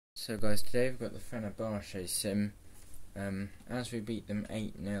So guys, today we've got the Fenerbache Sim. As we beat them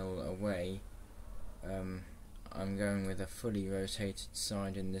 8-0 away, I'm going with a fully rotated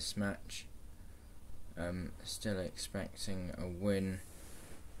side in this match. Still expecting a win,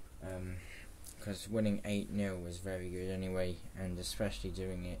 because winning 8-0 was very good anyway, and especially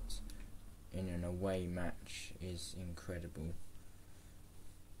doing it in an away match is incredible.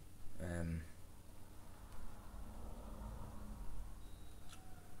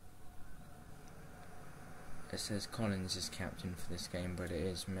 It says Collins is captain for this game, but it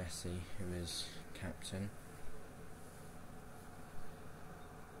is Messi who is captain.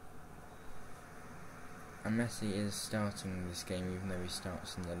 And Messi is starting this game, even though he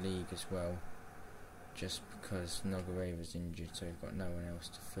starts in the league as well, just because Nogueira's injured, so we've got no one else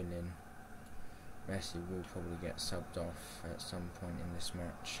to fill in. Messi will probably get subbed off at some point in this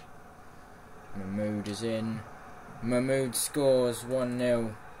match. Mahmoud is in. Mahmoud scores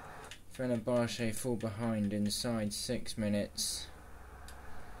 1-0. Fenerbahce fall behind inside 6 minutes.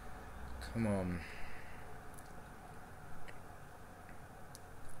 Come on.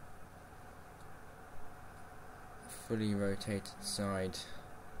 Fully rotated side.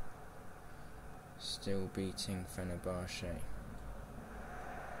 Still beating Fenerbahce.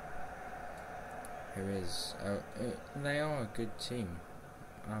 Who is... they are a good team.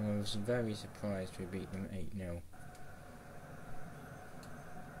 I was very surprised we beat them 8-0.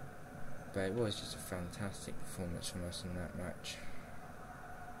 But it was just a fantastic performance from us in that match.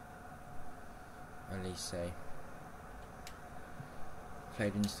 Elise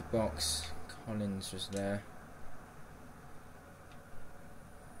played into the box. Collins was there.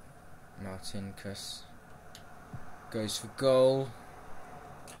 Martinkus goes for goal.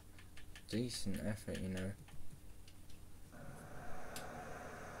 Decent effort, you know.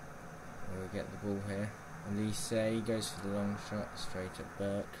 We get the ball here. Elise goes for the long shot straight at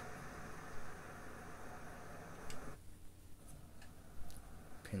Burke.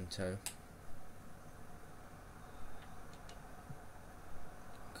 Pinto.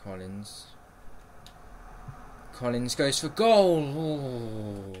 Collins. Collins goes for goal.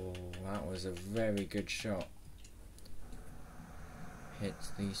 Oh, that was a very good shot.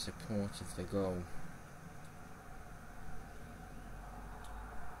 Hits the support of the goal.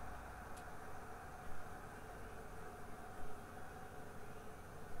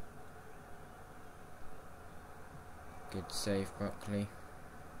 Good save, Buckley.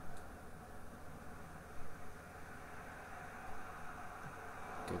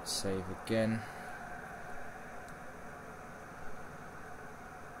 Good save again.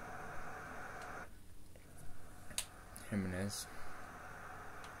 Jimenez.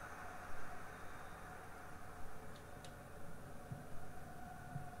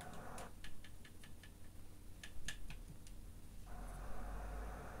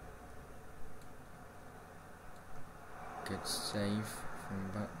 Good save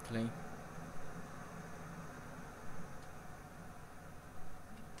from Buckley.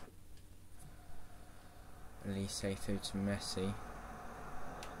 Elise through to Messi.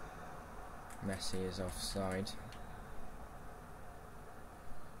 Messi is offside.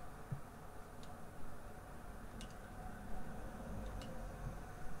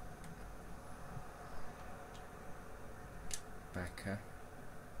 Backer.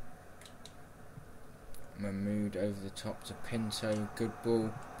 Mahmoud over the top to Pinto. Good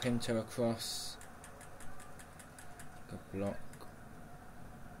ball. Pinto across. Good block.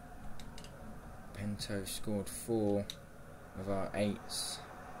 Pinto scored 4 of our 8s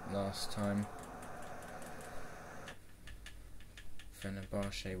last time.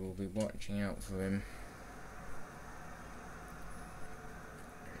 Fenerbahce will be watching out for him.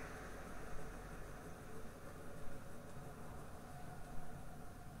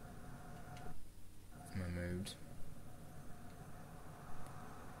 Mahmoud.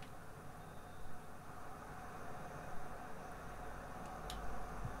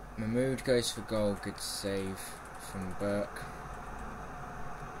 Mahmoud goes for goal. Good save from Burke.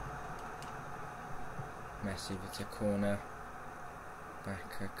 Messi with a corner.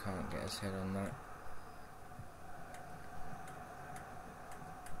 Backer can't get his head on that.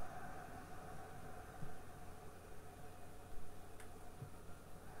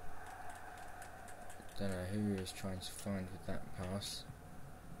 Don't know who he was trying to find with that pass.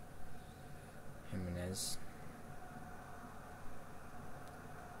 Jimenez.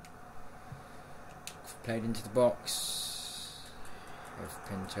 Played into the box. If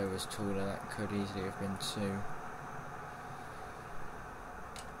Pinto was taller, that could easily have been 2.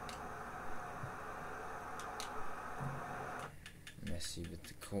 Messi with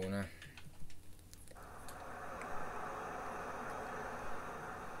the corner.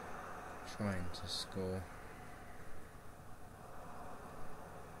 trying to score.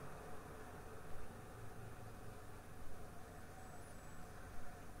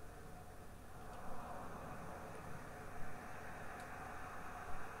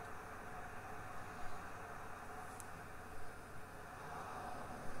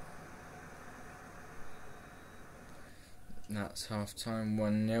 That's half time,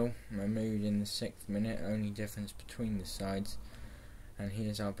 1-0. Mahmoud in the 6th minute, only difference between the sides. And he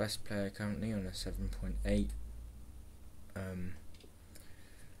is our best player currently on a 7.8. I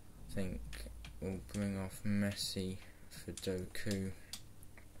think we'll bring off Messi for Doku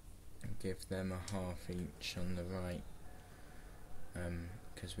and give them a half each on the right.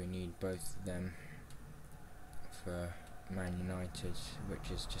 Because we need both of them for Man United,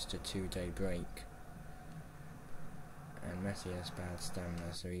 which is just a 2-day break. And Messi has bad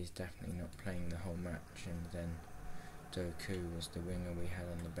stamina, so he's definitely not playing the whole match. And then Doku was the winger we had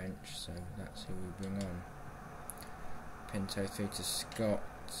on the bench, so that's who we bring on. Pinto through to Scott.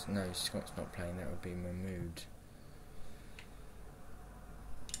 No, Scott's not playing, that would be Mahmoud.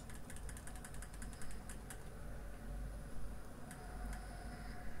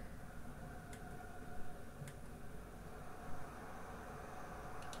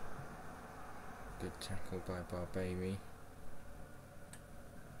 Good tackle by Barbaby.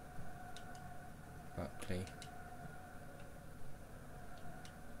 Buckley.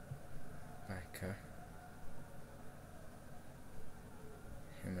 Backer.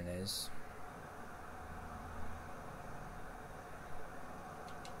 Jimenez.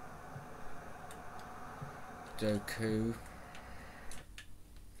 Doku.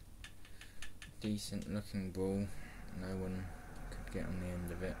 Decent looking ball. No one could get on the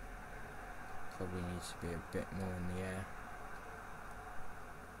end of it. Probably needs to be a bit more in the air.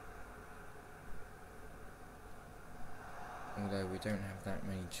 Although we don't have that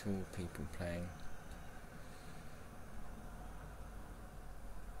many tall people playing.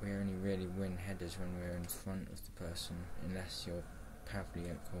 We only really win headers when we're in front of the person, unless you're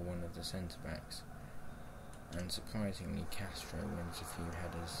Pavliuk or one of the centre backs. And surprisingly Castro wins a few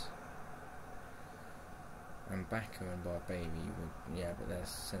headers. And Backer and Barbaby would, yeah, but they're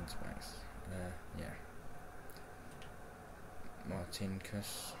centre backs. Yeah.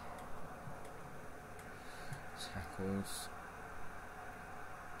 Martinkus tackles.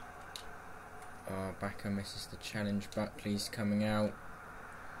 Backer misses the challenge. Buckley's coming out.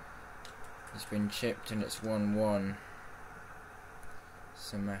 He's been chipped and it's 1-1.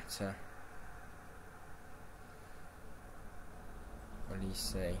 Samata.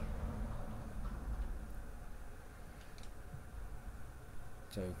 Olise.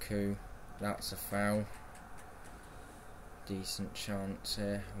 Doku. That's a foul. Decent chance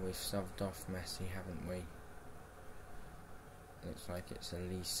here. We've subbed off Messi, haven't we? Looks like it's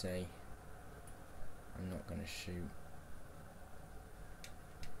Olise. I'm not going to shoot.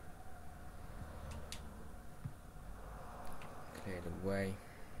 Cleared away.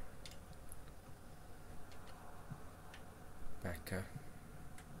 Backer.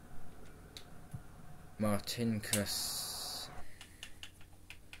 Martinkus.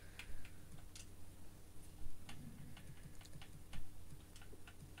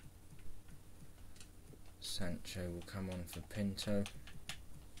 Sancho will come on for Pinto.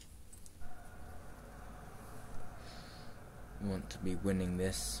 We want to be winning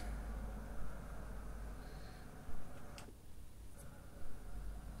this.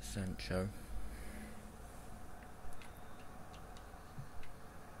 Sancho.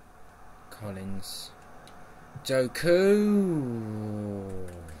 Collins. Doku!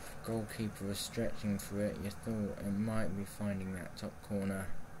 Goalkeeper was stretching for it. You thought it might be finding that top corner.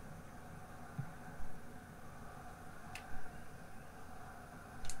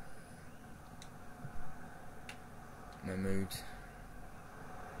 Mahmoud.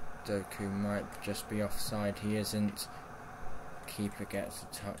 Doku might just be offside. He isn't. Keeper gets a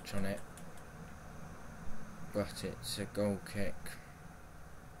touch on it, but it's a goal kick.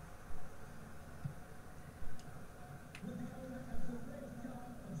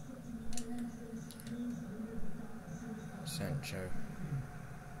 Sancho.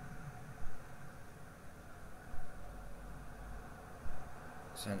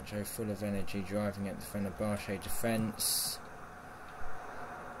 Sancho full of energy, driving at the Fenerbache defence.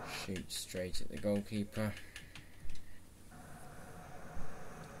 Shoots straight at the goalkeeper.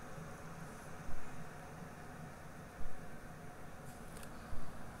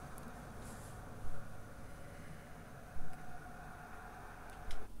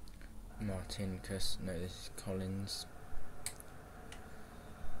 Martinkus, no, this is Collins.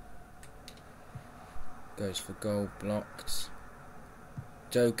 Goes for goal, blocked.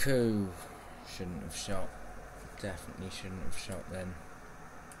 Doku shouldn't have shot. Definitely shouldn't have shot then.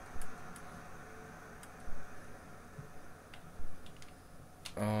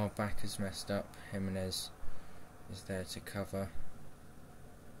 Oh, back is messed up. Jimenez is there to cover.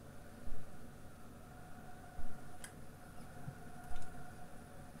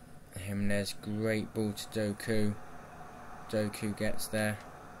 Jimenez, great ball to Doku. Doku gets there.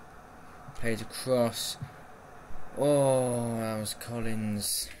 Plays across. Oh, that was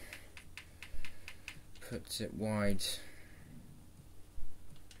Collins. Puts it wide.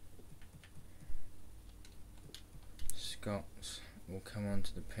 Scott will come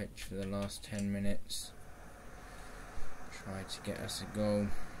onto the pitch for the last 10 minutes. Try to get us a goal.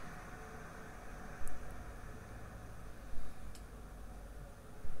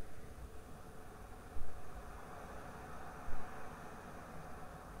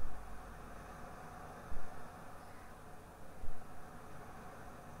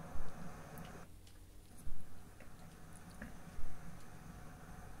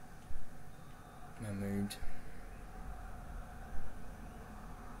 Mahmood.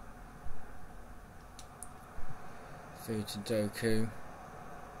 Through to Doku.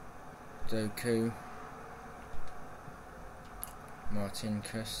 Doku.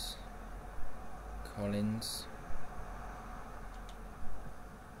 Martinkus. Collins.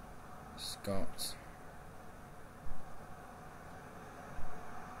 Scott.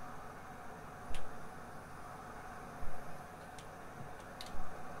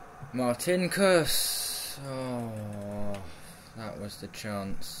 Martinkus. Oh, that was the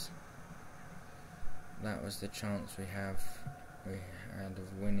chance. That was the chance we had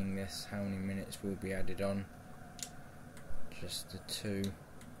of winning this. How many minutes will be added on? Just the 2.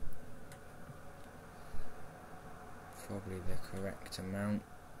 Probably the correct amount.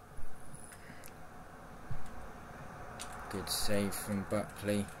 Good save from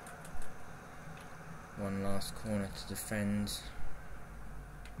Buckley. One last corner to defend.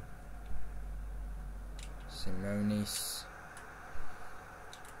 Simonis.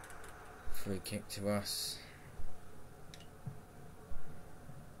 Free kick to us.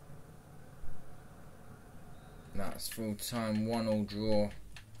 That's full time, 1-1 draw.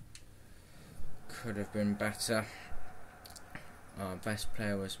 Could have been better. Our best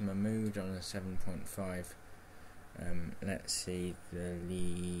player was Mahmood on a 7.5. Let's see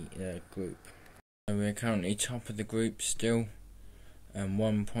the group. So we're currently top of the group still.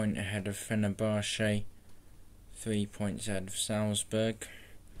 1 point ahead of Fenerbache. 3 points ahead of Salzburg.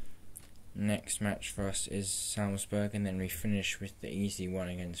 Next match for us is Salzburg, and then we finish with the easy one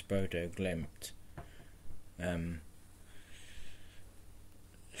against Bodo Glimt.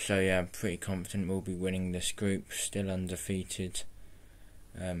 So yeah, I'm pretty confident we'll be winning this group, still undefeated.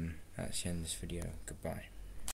 That's the end of this video. Goodbye.